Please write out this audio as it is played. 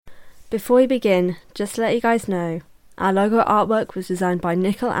Before we begin, just to let you guys know, our logo artwork was designed by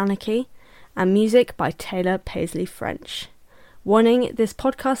Nickel Anarchy and music by Taylor Paisley French. Warning, this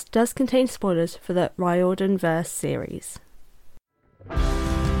podcast does contain spoilers for the Riordan Verse series.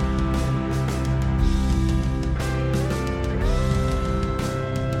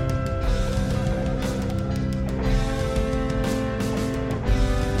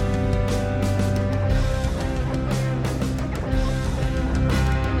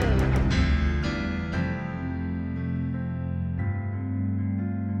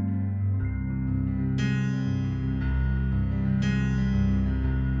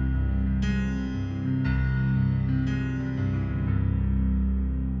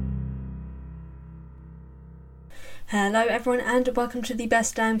 Hello everyone and welcome to the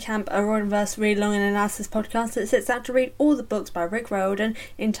Best Damn Camp, a Riordanverse read along and analysis podcast that sets out to read all the books by Rick Riordan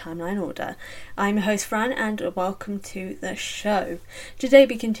in timeline order. I'm your host Fran and welcome to the show. Today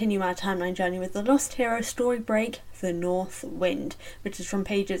we continue our timeline journey with the Lost Hero story break, The North Wind, which is from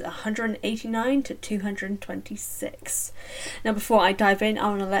pages 189 to 226. Now before I dive in, I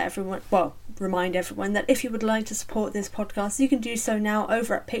want to remind everyone that if you would like to support this podcast, you can do so now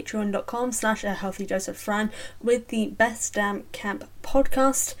over at patreon.com/ahealthydoseoffran with the Best Damn Camp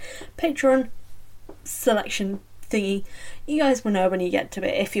podcast Patreon selection thingy. You guys will know when you get to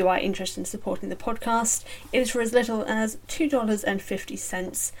it if you are interested in supporting the podcast. It is for as little as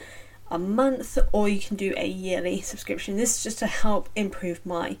 $2.50 a month, or you can do a yearly subscription. This is just to help improve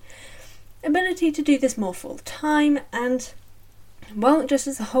my ability to do this more full time and, well, just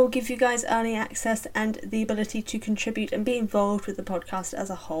as a whole, give you guys early access and the ability to contribute and be involved with the podcast as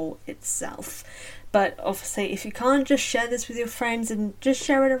a whole itself. But obviously, if you can't, just share this with your friends and just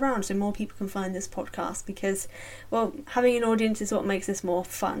share it around so more people can find this podcast because, well, having an audience is what makes this more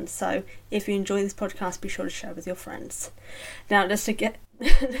fun. So if you enjoy this podcast, be sure to share with your friends. Now, let's get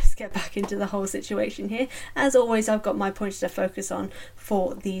back into the whole situation here. As always, I've got my points to focus on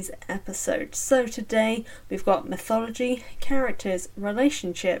for these episodes. So today we've got mythology, characters,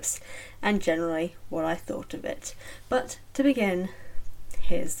 relationships, and generally what I thought of it. But to begin,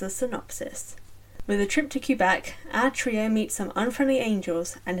 here's the synopsis. With a trip to Quebec, our trio meets some unfriendly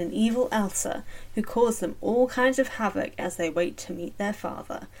angels and an evil Elsa who cause them all kinds of havoc as they wait to meet their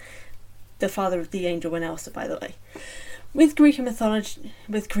father. The father of the angel and Elsa, by the way. With Greek and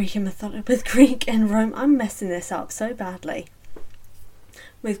Rome, I'm messing this up so badly.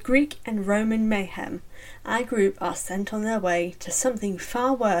 With Greek and Roman mayhem, our group are sent on their way to something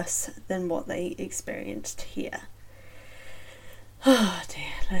far worse than what they experienced here. Oh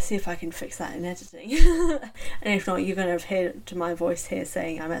dear, let's see if I can fix that in editing. And if not, you're going to heard my voice here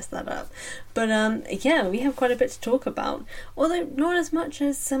saying I messed that up. But yeah, we have quite a bit to talk about. Although not as much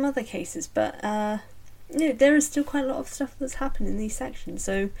as some other cases, but there is still quite a lot of stuff that's happened in these sections.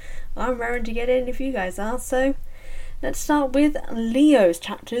 So I'm raring to get in if you guys are. So let's start with Leo's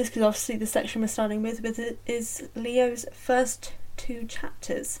chapters, because obviously the section we're starting with is Leo's first two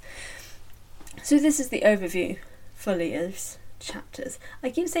chapters. So this is the overview for Leo's chapters. I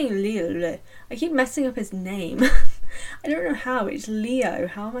keep saying Leo. I keep messing up his name. I don't know how. It's Leo.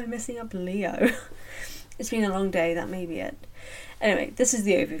 How am I messing up Leo? It's been a long day. That may be it. Anyway, this is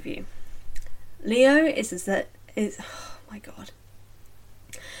the overview. Leo is oh my god.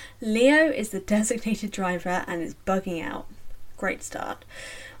 Leo is the designated driver and is bugging out. Great start.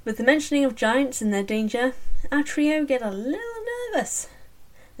 With the mentioning of giants and their danger, our trio get a little nervous.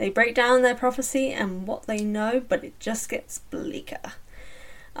 They break down their prophecy and what they know, but it just gets bleaker.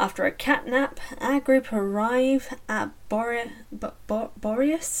 After a cat nap, our group arrive at Boreas?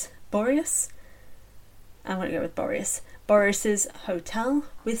 I'm going to go with Boreas. Boreas's hotel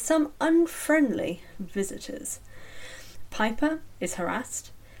with some unfriendly visitors. Piper is harassed,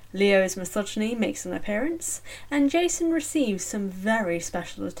 Leo's misogyny makes an appearance, and Jason receives some very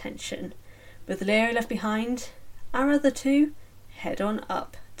special attention. With Leo left behind, our other two head on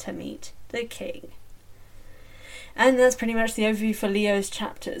up to meet the king. And that's pretty much the overview for Leo's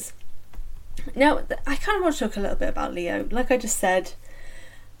chapters. Now, I kind of want to talk a little bit about Leo. Like I just said,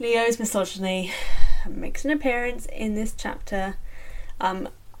 Leo's misogyny makes an appearance in this chapter.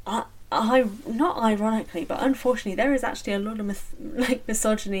 Not ironically, but unfortunately, there is actually a lot of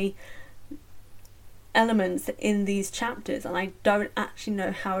misogyny elements in these chapters, and I don't actually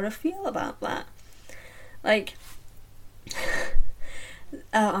know how to feel about that. Like,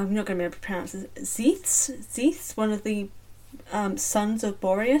 I'm not going to be able to pronounce it. Zeus, one of the sons of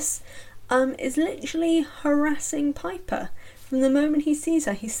Boreas, is literally harassing Piper. From the moment he sees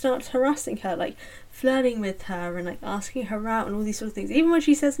her, he starts harassing her, like flirting with her and like asking her out and all these sort of things. Even when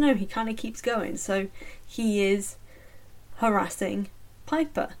she says no, he kind of keeps going. So he is harassing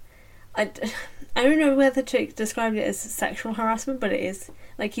Piper. I don't know whether to describe it as sexual harassment, but it is.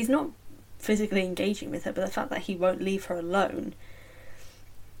 Like, he's not physically engaging with her, but the fact that he won't leave her alone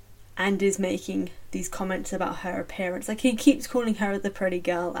and is making these comments about her appearance. Like, he keeps calling her the pretty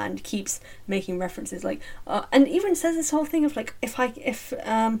girl and keeps making references, like, and even says this whole thing of, like,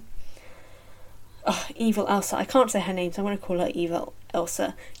 Evil Elsa, I can't say her name, so I'm going to call her Evil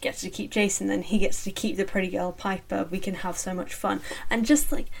Elsa, gets to keep Jason, then he gets to keep the pretty girl Piper, we can have so much fun. And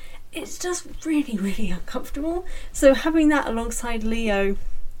just, like, it's just really, really uncomfortable. So having that alongside Leo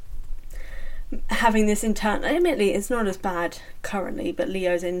having this internal, admittedly it's not as bad currently, but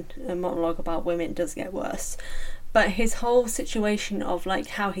Leo's in a monologue about women does get worse. But his whole situation of, like,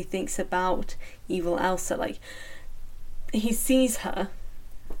 how he thinks about Evil Elsa, like, he sees her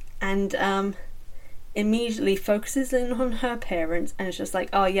and immediately focuses in on her appearance, and it's just like,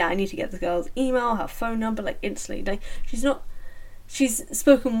 oh yeah, I need to get the girl's email, her phone number, like, instantly. Like, she's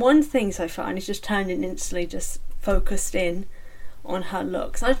spoken one thing so far and it's just turned in instantly, just focused in on her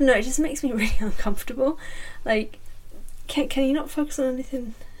looks. I don't know, it just makes me really uncomfortable. Like, can you not focus on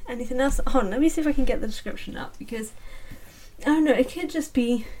anything else? Hold on, let me see if I can get the description up, because I don't know, it could just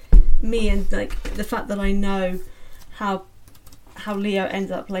be me and, like, the fact that I know how Leo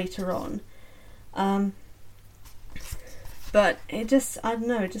ends up later on. But it just, I don't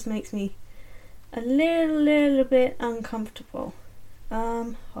know, it just makes me a little bit uncomfortable.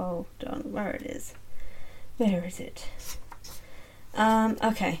 Hold on, where is it?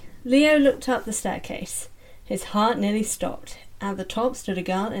 Okay. Leo looked up the staircase. His heart nearly stopped. At the top stood a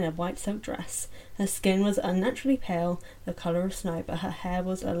girl in a white silk dress. Her skin was unnaturally pale, the colour of snow, but her hair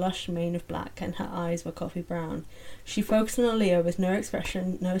was a lush mane of black and her eyes were coffee brown. She focused on Leo with no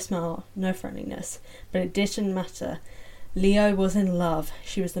expression, no smile, no friendliness, but it didn't matter. Leo was in love.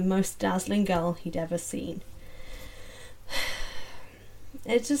 She was the most dazzling girl he'd ever seen.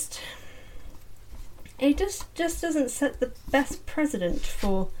 It just doesn't set the best precedent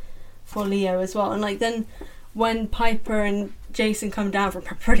for Leo as well. And, like, then when Piper and Jason come down from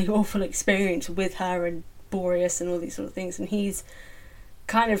a pretty awful experience with her and Boreas and all these sort of things, and he's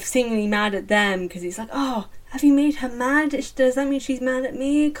kind of seemingly mad at them because he's like, oh, have you made her mad? Does that mean she's mad at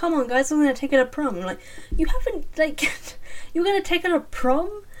me? Come on, guys, I'm going to take her to prom. I'm like, you haven't, like, you're going to take her to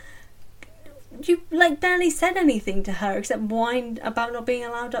prom? You, like, barely said anything to her except whined about not being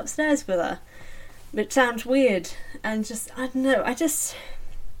allowed upstairs with her. It sounds weird, and just, I don't know,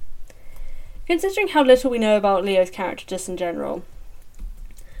 considering how little we know about Leo's character just in general,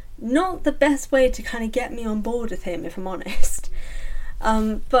 not the best way to kind of get me on board with him, if I'm honest.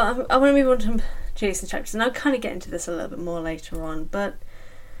 But I want to move on to Jason's chapters, and I'll kind of get into this a little bit more later on, but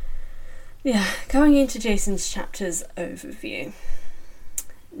yeah, going into Jason's chapters overview.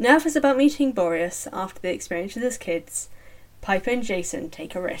 Nervous about meeting Boreas after the experience with his kids, Piper and Jason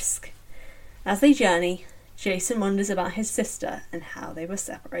take a risk. As they journey, Jason wonders about his sister and how they were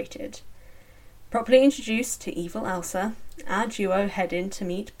separated. Properly introduced to Evil Elsa, our duo head in to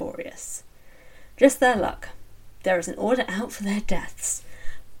meet Boreas. Just their luck. There is an order out for their deaths,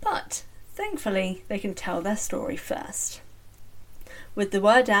 but thankfully they can tell their story first. With the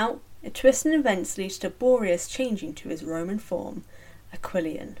word out, a twist in events leads to Boreas changing to his Roman form,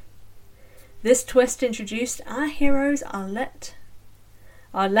 Aquilian. This twist introduced, our heroes are left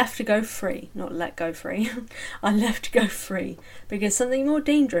to go free, not let go free, are left to go free, because something more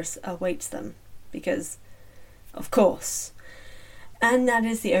dangerous awaits them, because, of course. And that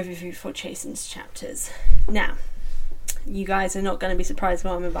is the overview for Jason's chapters. Now, you guys are not going to be surprised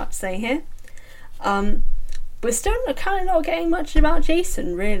what I'm about to say here. We're still kind of not getting much about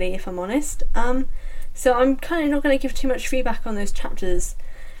Jason, really, if I'm honest. So I'm kind of not going to give too much feedback on those chapters.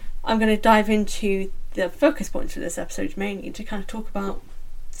 I'm going to dive into the focus points for this episode mainly to kind of talk about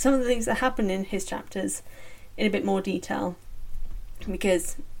some of the things that happen in his chapters in a bit more detail,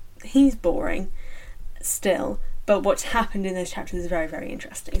 because he's boring still, but what's happened in those chapters is very, very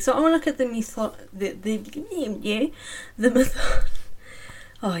interesting. So I want to look at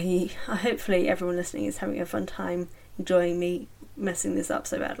hopefully everyone listening is having a fun time enjoying me messing this up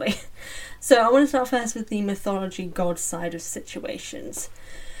so badly. So I want to start first with the mythology god side of situations.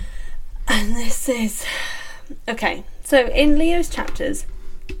 And this is... Okay, so in Leo's chapters,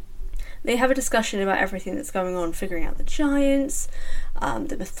 they have a discussion about everything that's going on, figuring out the giants,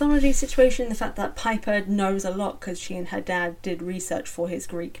 the mythology situation, the fact that Piper knows a lot because she and her dad did research for his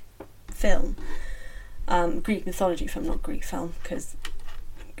Greek film. Greek mythology film, not Greek film, because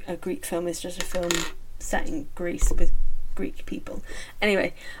a Greek film is just a film set in Greece with Greek people.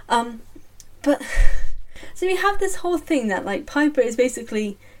 Anyway, but so we have this whole thing that, like, Piper is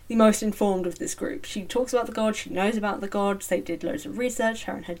basically the most informed of this group. She talks about the gods, she knows about the gods, they did loads of research,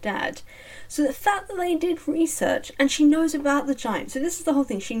 her and her dad. So the fact that they did research, and she knows about the giants, so this is the whole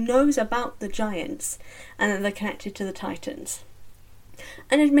thing, she knows about the giants, and that they're connected to the Titans.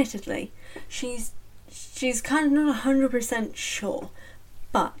 And admittedly, she's kind of not 100% sure,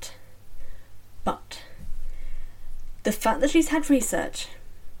 but the fact that she's had research,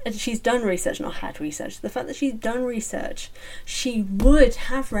 and she's done research, not had research, the fact that she's done research, she would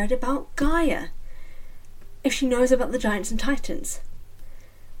have read about Gaia if she knows about the giants and Titans.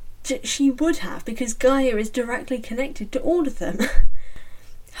 She would have, because Gaia is directly connected to all of them.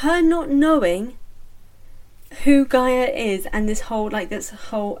 Her not knowing who Gaia is, and this whole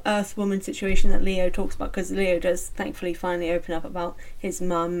Earth woman situation that Leo talks about, because Leo does thankfully finally open up about his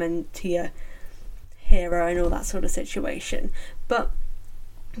mum and Tia Hera and all that sort of situation. But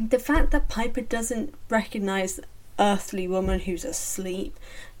the fact that Piper doesn't recognise earthly woman who's asleep,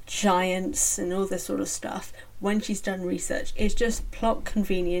 giants and all this sort of stuff when she's done research is just plot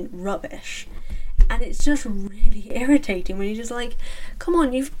convenient rubbish. And it's just really irritating when you're just like, come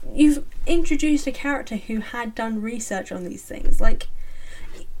on, you've introduced a character who had done research on these things. Like,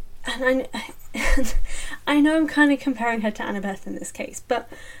 and I know I'm kind of comparing her to Annabeth in this case, but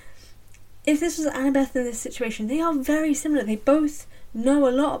if this was Annabeth in this situation, they are very similar. They both know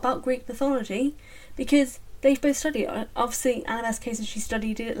a lot about Greek mythology because they've both studied it. Obviously, Annabeth's case, she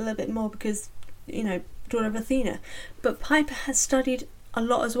studied it a little bit more because, daughter of Athena. But Piper has studied a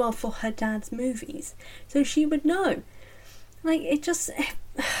lot as well for her dad's movies. So she would know. Like, it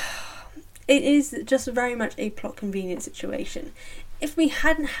is just very much a plot convenient situation. If we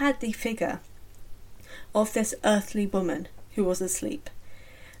hadn't had the figure of this earthly woman who was asleep,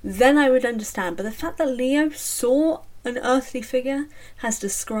 then I would understand. But the fact that Leo saw an earthly figure, has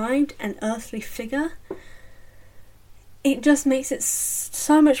described an earthly figure, it just makes it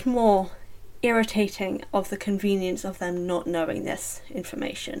so much more irritating of the convenience of them not knowing this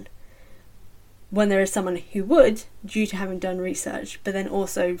information. When there is someone who would, due to having done research, but then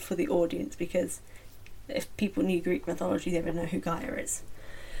also for the audience, because if people knew Greek mythology, they would know who Gaia is.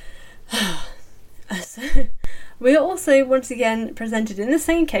 So, we are also once again presented in the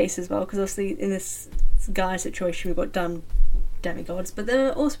same case as well, because obviously in this Gaia situation we've got dumb demigods, but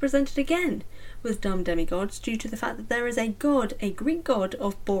they're also presented again with dumb demigods due to the fact that there is a god, a Greek god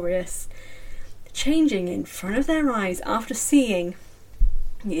of Boreas, changing in front of their eyes after seeing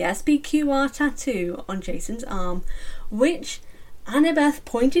the SPQR tattoo on Jason's arm, which Annabeth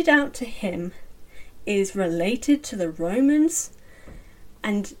pointed out to him is related to the Romans.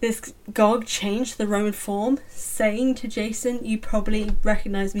 And this god changed the Roman form, saying to Jason, you probably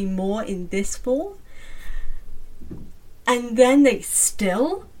recognise me more in this form. And then they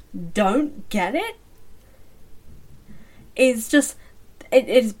still don't get it. It's just, it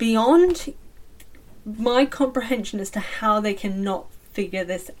is beyond my comprehension as to how they cannot figure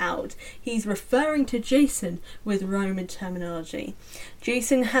this out. He's referring to Jason with Roman terminology.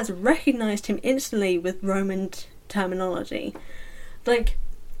 Jason has recognised him instantly with Roman terminology. Like,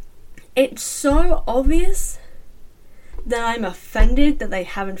 it's so obvious that I'm offended that they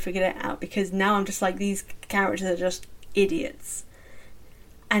haven't figured it out, because now I'm just like, these characters are just idiots.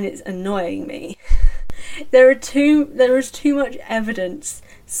 And it's annoying me. There is too much evidence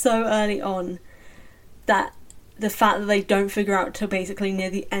so early on that the fact that they don't figure out till basically near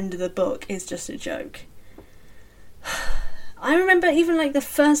the end of the book is just a joke. I remember even like the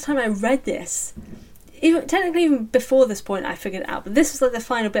first time I read this, even before this point I figured it out, but this was like the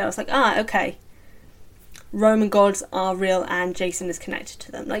final bit. I was like, okay, Roman gods are real and Jason is connected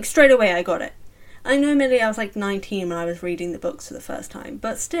to them. Like, straight away I got it. I know maybe I was like 19 when I was reading the books for the first time,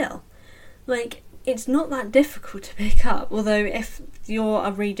 but still, like, it's not that difficult to pick up. Although if you're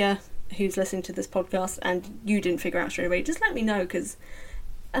a reader who's listening to this podcast and you didn't figure out straight away, just let me know, because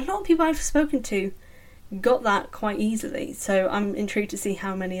a lot of people I've spoken to got that quite easily, so I'm intrigued to see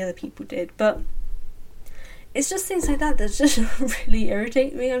how many other people did. But it's just things like that just really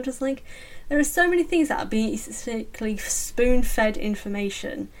irritate me. I'm just like, there are so many things that are basically spoon-fed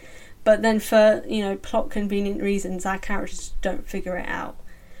information, but then for, plot convenient reasons, our characters don't figure it out,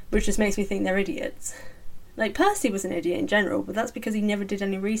 which just makes me think they're idiots. Like, Percy was an idiot in general, but that's because he never did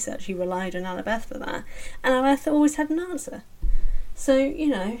any research. He relied on Annabeth for that, and Annabeth always had an answer. So,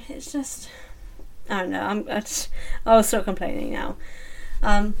 it's just, I don't know, I'll stop complaining now.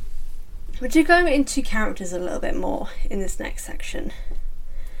 But to go into characters a little bit more in this next section,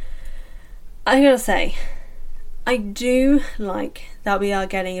 I gotta say, I do like that we are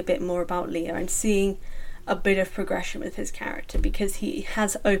getting a bit more about Leo and seeing a bit of progression with his character, because he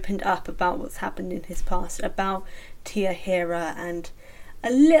has opened up about what's happened in his past, about Tia Hera and a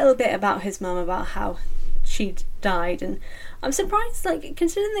little bit about his mum, about how she'd died, and I'm surprised, like,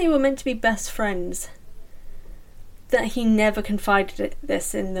 considering they were meant to be best friends, that he never confided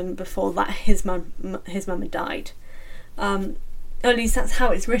this in them before that his mum had died. Or at least that's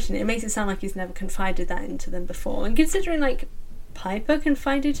how it's written. It makes it sound like he's never confided that into them before. And considering, like, Piper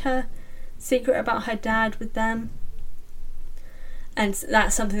confided her secret about her dad with them, and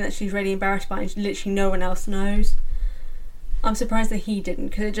that's something that she's really embarrassed by, and literally no one else knows, I'm surprised that he didn't,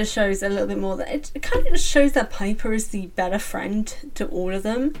 because it just shows a little bit more that it kind of just shows that Piper is the better friend to all of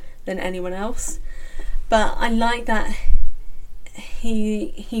them than anyone else. But I like that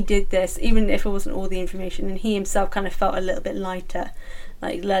he did this, even if it wasn't all the information, and he himself kind of felt a little bit lighter,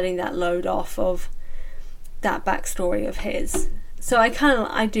 like letting that load off of that backstory of his. So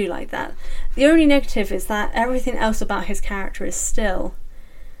I do like that. The only negative is that everything else about his character is still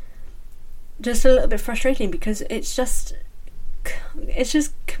just a little bit frustrating, because it's just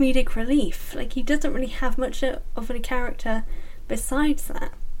comedic relief. Like, he doesn't really have much of a character besides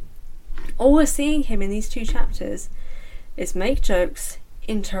that. All we're seeing him in these 2 chapters is make jokes,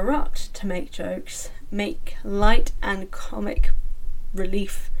 interrupt to make jokes, make light and comic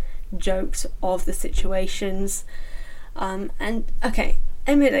relief jokes of the situations. And okay,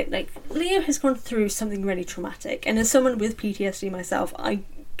 admit it, like, Leo has gone through something really traumatic, and as someone with PTSD myself, I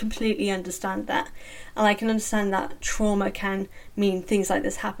completely understand that, and I can understand that trauma can mean things like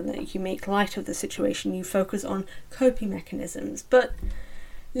this happen, that you make light of the situation, you focus on coping mechanisms. But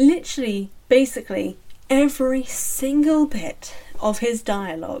literally, basically, every single bit of his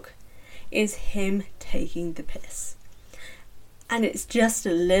dialogue is him taking the piss, and it's just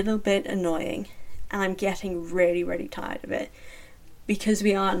a little bit annoying, and I'm getting really, really tired of it, because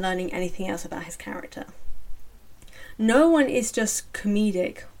we aren't learning anything else about his character. No one is just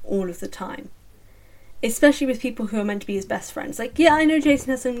comedic all of the time, especially with people who are meant to be his best friends. Like, yeah, I know Jason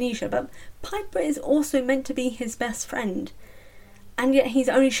has amnesia, but Piper is also meant to be his best friend, and yet he's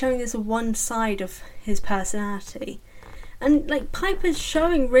only showing this one side of his personality. And, like, Piper's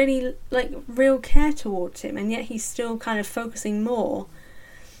showing really, like, real care towards him, and yet he's still kind of focusing more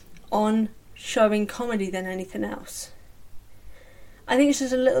on showing comedy than anything else. I think it's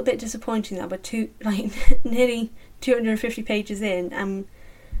just a little bit disappointing that we're nearly 250 pages in, and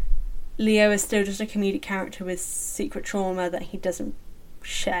Leo is still just a comedic character with secret trauma that he doesn't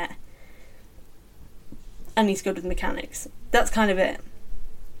share. And he's good with mechanics. That's kind of it.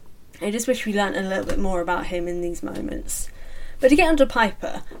 I just wish we learnt a little bit more about him in these moments. But to get onto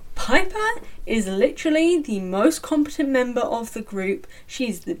Piper, Piper is literally the most competent member of the group.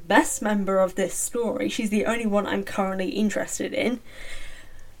 She's the best member of this story. She's the only one I'm currently interested in.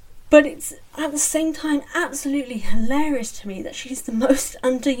 But it's at the same time absolutely hilarious to me that she's the most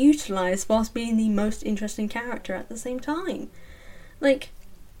underutilised whilst being the most interesting character at the same time. Like,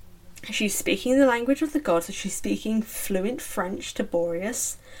 she's speaking the language of the gods, so she's speaking fluent French to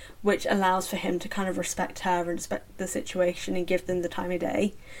Boreas, which allows for him to kind of respect her and respect the situation and give them the time of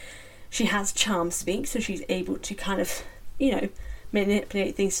day. She has charm speak, so she's able to kind of,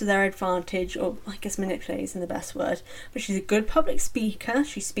 manipulate things to their advantage, or I guess manipulate isn't the best word, but she's a good public speaker.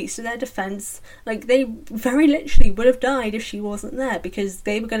 She speaks to their defence. Like, they very literally would have died if she wasn't there, because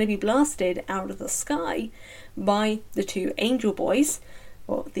they were going to be blasted out of the sky by the 2 angel boys,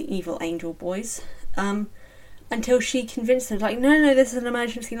 or the evil angel boys, until she convinced them, like, no, this is an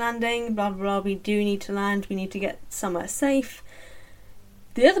emergency landing, blah, blah, blah, we do need to land, we need to get somewhere safe.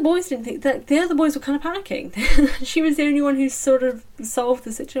 The other boys didn't think that. The other boys were kind of panicking. She was the only one who sort of solved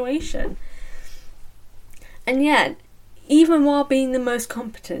the situation. And yet, even while being the most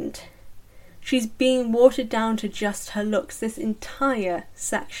competent, she's being watered down to just her looks this entire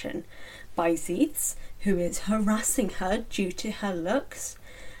section by Zeiths, who is harassing her due to her looks,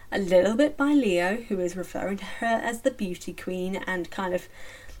 a little bit by Leo, who is referring to her as the beauty queen and kind of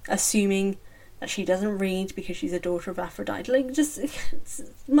assuming that she doesn't read because she's a daughter of Aphrodite. Like, just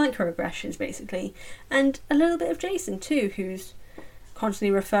microaggressions, basically. And a little bit of Jason, too, who's constantly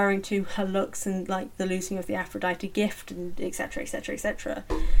referring to her looks and, like, the losing of the Aphrodite gift and etc, etc, etc.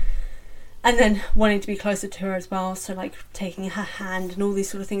 And then wanting to be closer to her as well, so, like, taking her hand and all these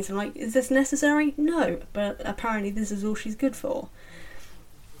sort of things. I'm like, is this necessary? No, but apparently this is all she's good for.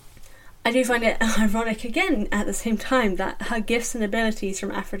 I do find it ironic again at the same time that her gifts and abilities from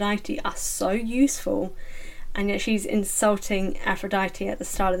Aphrodite are so useful, and yet she's insulting Aphrodite at the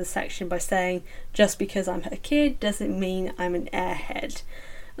start of the section by saying, just because I'm her kid doesn't mean I'm an airhead.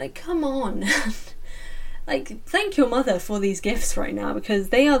 Like, come on. Like, thank your mother for these gifts right now, because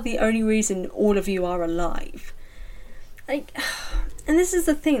they are the only reason all of you are alive. Like, and this is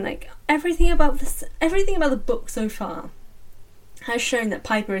the thing, like, everything about the book so far has shown that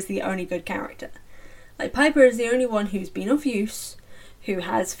Piper is the only good character. Like, Piper is the only one who's been of use, who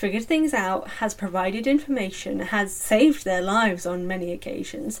has figured things out, has provided information, has saved their lives on many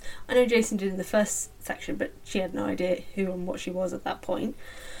occasions. I know Jason did in the first section, but she had no idea who and what she was at that point.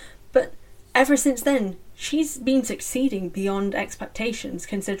 But ever since then, she's been succeeding beyond expectations,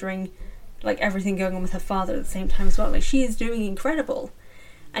 considering like everything going on with her father at the same time as well. Like, she is doing incredible,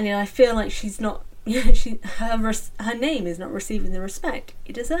 and yet I feel like she's not. Her name is not receiving the respect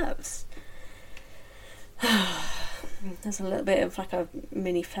it deserves. There's a little bit of like a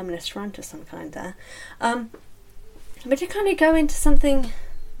mini feminist rant of some kind there. But to kind of go into something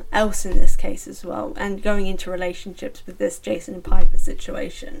else in this case as well, and going into relationships with this Jason and Piper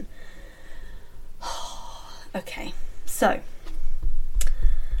situation. Okay, so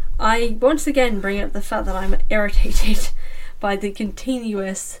I once again bring up the fact that I'm irritated by the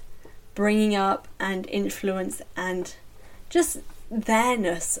continuous bringing up and influence and just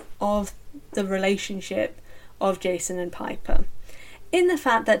there-ness of the relationship of Jason and Piper. In the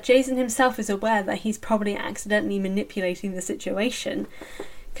fact that Jason himself is aware that he's probably accidentally manipulating the situation,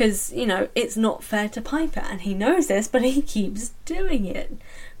 because, you know, it's not fair to Piper, and he knows this, but he keeps doing it.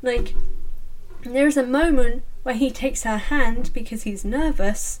 Like, there's a moment where he takes her hand because he's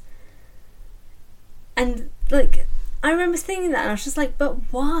nervous, and, like, I remember thinking that, and I was just like,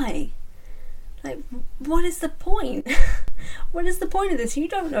 but why? Like, what is the point? What is the point of this? You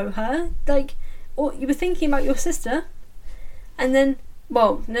don't know her. Like, or you were thinking about your sister, and then,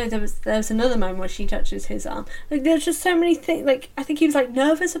 well, no, there was another moment where she touches his arm. Like, there's just so many things. Like, I think he was like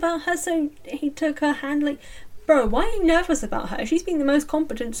nervous about her, so he took her hand. Like, bro, why are you nervous about her? She's been the most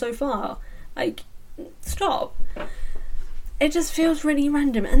competent so far. Like, stop. It just feels really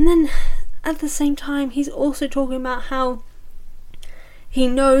random. And then at the same time, he's also talking about how he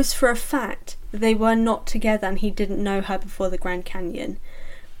knows for a fact that they were not together and he didn't know her before the Grand Canyon.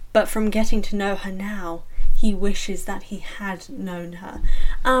 But from getting to know her now, he wishes that he had known her.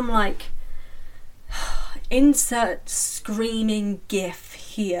 I'm like, insert screaming gif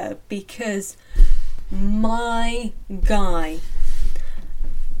here, because my guy,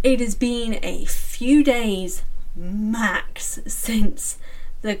 it has been a few days max since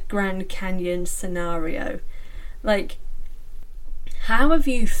the Grand Canyon scenario. Like, how have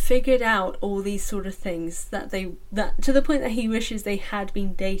you figured out all these sort of things that to the point that he wishes they had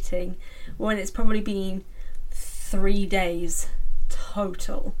been dating when it's probably been 3 days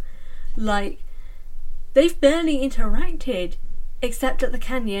total? Like, they've barely interacted except at the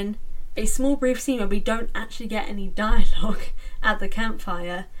canyon, a small brief scene where we don't actually get any dialogue at the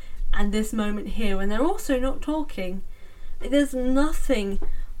campfire, and this moment here when they're also not talking. There's nothing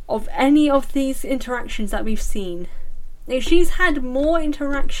of any of these interactions that we've seen. She's had more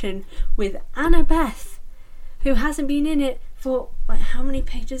interaction with Annabeth, who hasn't been in it for, like, how many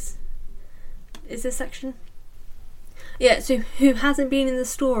pages is this section? Yeah, so who hasn't been in the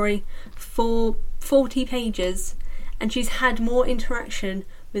story for 40 pages, and she's had more interaction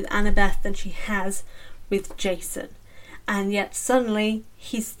with Annabeth than she has with Jason. And yet suddenly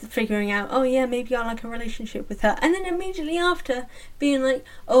he's figuring out, oh yeah, maybe I like a relationship with her. And then immediately after being like,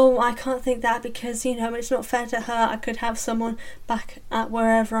 oh, I can't think that because, you know, it's not fair to her. I could have someone back at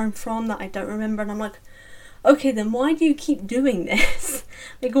wherever I'm from that I don't remember. And I'm like, okay, then why do you keep doing this?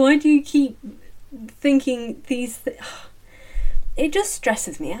 Like, why do you keep thinking these It just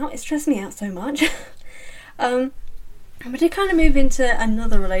stresses me out. It stresses me out so much. But to kind of move into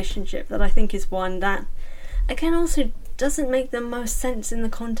another relationship that I think is one that, again, also doesn't make the most sense in the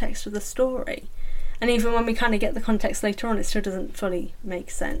context of the story. And even when we kind of get the context later on, it still doesn't fully make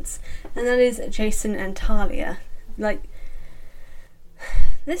sense. And that is Jason and Talia. Like,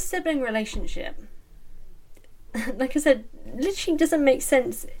 this sibling relationship, like I said, literally doesn't make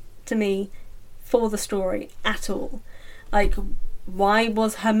sense to me for the story at all. Like, why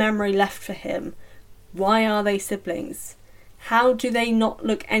was her memory left for him? Why are they siblings? How do they not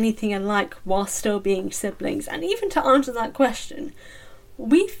look anything alike while still being siblings? And even to answer that question,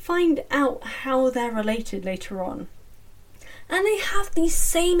 we find out how they're related later on. And they have the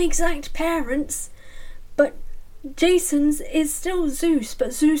same exact parents, but Jason's is still Zeus,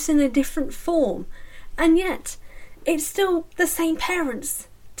 but Zeus in a different form. And yet, it's still the same parents,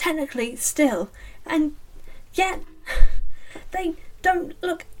 technically still. And yet, they don't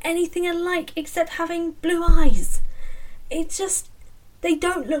look anything alike except having blue eyes. It's just, they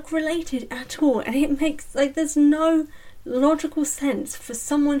don't look related at all, and it makes, like, there's no logical sense for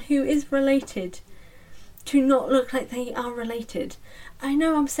someone who is related to not look like they are related. I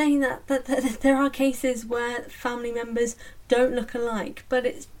know I'm saying that there are cases where family members don't look alike, but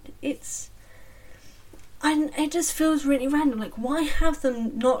it's And it just feels really random. Like, why have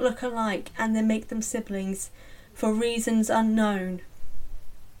them not look alike and then make them siblings for reasons unknown?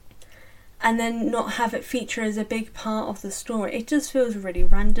 And then not have it feature as a big part of the story. It just feels really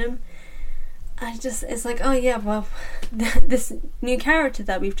random. It's like, oh yeah, well, this new character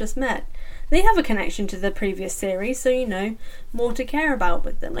that we've just met, they have a connection to the previous series, so, you know, more to care about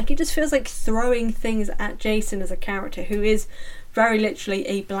with them. Like, it just feels like throwing things at Jason as a character who is very literally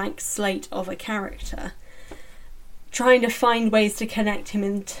a blank slate of a character, trying to find ways to connect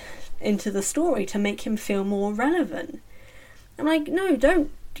him into the story to make him feel more relevant. I'm like, no,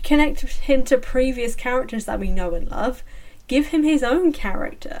 don't connect him to previous characters that we know and love. Give him his own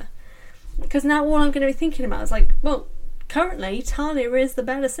character. Because now all I'm going to be thinking about is like, well, currently Talia is the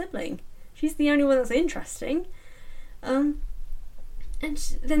better sibling. She's the only one that's interesting. And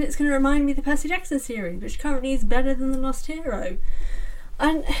then it's going to remind me of the Percy Jackson series, which currently is better than The Lost Hero.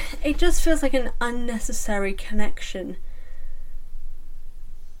 And it just feels like an unnecessary connection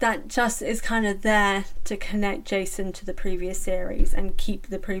that just is kind of there to connect Jason to the previous series and keep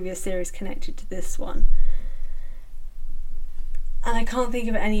the previous series connected to this one. And I can't think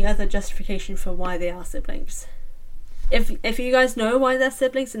of any other justification for why they are siblings. If you guys know why they're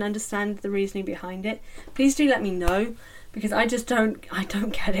siblings and understand the reasoning behind it, please do let me know, because I don't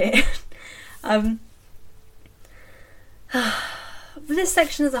get it. This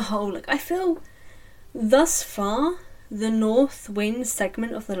section as a whole, like, I feel thus far the North Wind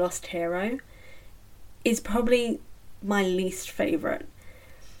segment of The Lost Hero is probably my least favourite,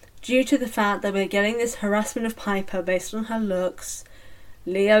 due to the fact that we're getting this harassment of Piper based on her looks,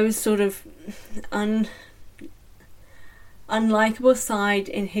 Leo's sort of unlikable side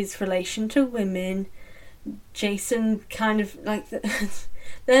in his relation to women, Jason kind of like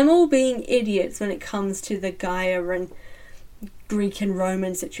them all being idiots when it comes to the Gaia and Greek and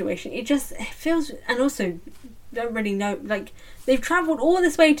Roman situation. It feels, and also don't really know, like, they've travelled all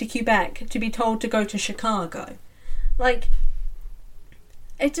this way to Quebec to be told to go to Chicago. Like,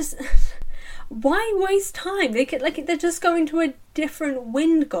 it just, why waste time? They could, like, they're just going to a different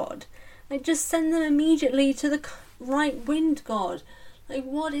wind god. Like, just send them immediately to the right wind god. Like,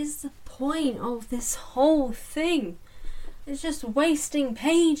 what is the point of this whole thing? It's just wasting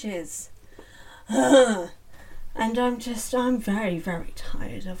pages. And I'm very, very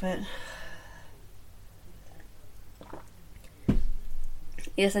tired of it.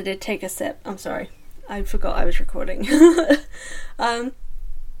 Yes, I did take a sip. I'm sorry. I forgot I was recording. I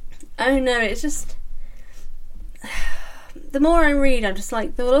don't know, it's just, the more I read, I'm just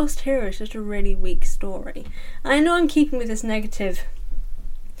like, The Lost Hero is just a really weak story. And I know I'm keeping with this negative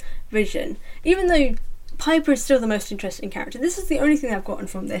vision, even though Piper is still the most interesting character. This is the only thing I've gotten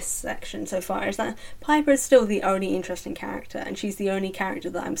from this section so far, is that Piper is still the only interesting character, and she's the only character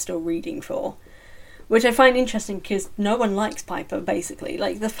that I'm still reading for. Which I find interesting because no one likes Piper, basically.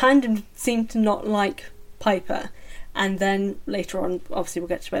 Like, the fandom seemed to not like Piper. And then later on, obviously we'll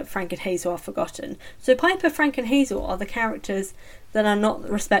get to it, Frank and Hazel are forgotten. So Piper, Frank and Hazel are the characters that are not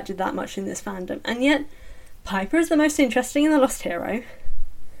respected that much in this fandom. And yet, Piper is the most interesting in The Lost Hero.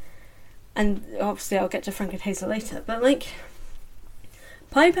 And obviously I'll get to Frank and Hazel later. But, like,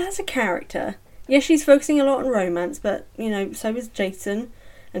 Piper has a character. Yes, she's focusing a lot on romance, but, you know, so is Jason.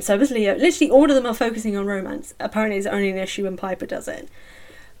 And so is Leo. Literally all of them are focusing on romance. Apparently it's only an issue when Piper does it.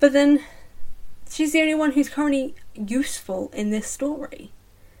 But then she's the only one who's currently useful in this story.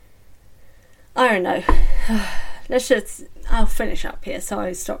 I don't know. I'll finish up here so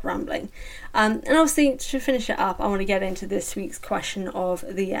I stop rambling. And obviously to finish it up, I want to get into this week's question of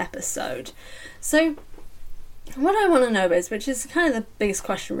the episode. So what I want to know is, which is kind of the biggest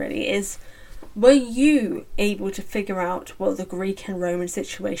question really, is, were you able to figure out what the Greek and Roman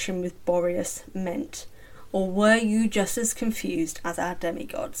situation with Boreas meant? Or were you just as confused as our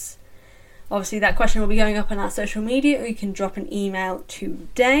demigods? Obviously that question will be going up on our social media, or you can drop an email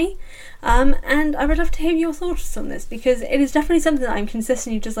today. And I would love to hear your thoughts on this, because it is definitely something that I'm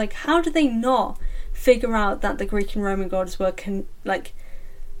consistently just like, how did they not figure out that the Greek and Roman gods were, the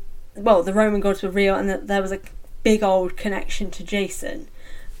Roman gods were real and that there was a big old connection to Jason?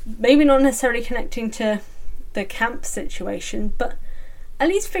 Maybe not necessarily connecting to the camp situation, but at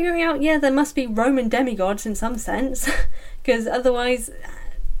least figuring out, yeah, there must be Roman demigods in some sense, because otherwise,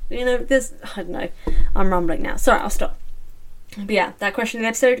 you know, I don't know, I'm rambling now. Sorry, I'll stop. But yeah, that question of the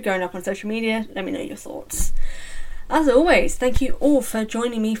episode going up on social media, let me know your thoughts. As always, thank you all for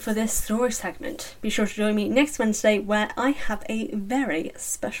joining me for this story segment. Be sure to join me next Wednesday, where I have a very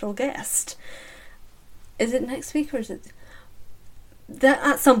special guest. Is it next week, or is it...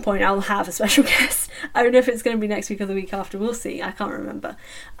 At some point I'll have a special guest. I don't know if it's going to be next week or the week after, we'll see, I can't remember.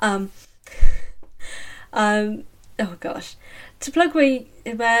 Oh gosh. To plug where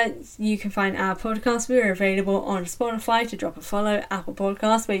you can find our podcast, we are available on Spotify to drop a follow, Apple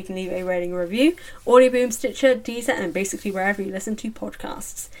Podcasts where you can leave a rating or review, Audioboom, Stitcher, Deezer, and basically wherever you listen to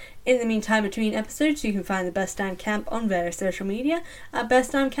podcasts. In the meantime, between episodes, you can find the Best Damn Camp on various social media at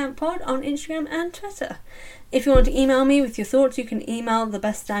Best Damn Camp Pod on Instagram and Twitter. If you want to email me with your thoughts, you can email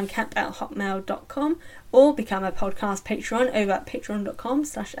thebestdamncamp@hotmail.com or become a podcast patron over at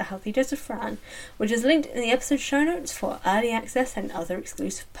patreon.com/ahealthydoseofFran, which is linked in the episode show notes for early access and other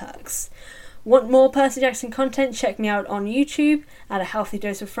exclusive perks. Want more Percy Jackson content? Check me out on YouTube at A Healthy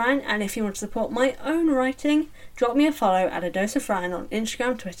Dose of Fran, and if you want to support my own writing, drop me a follow at A Dose of Fran on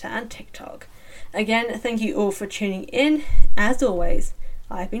Instagram, Twitter and TikTok. Again, thank you all for tuning in. As always,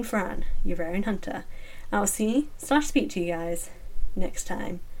 I've been Fran, your Varian Hunter. I'll see/speak to you guys next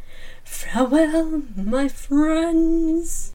time. Farewell, my friends.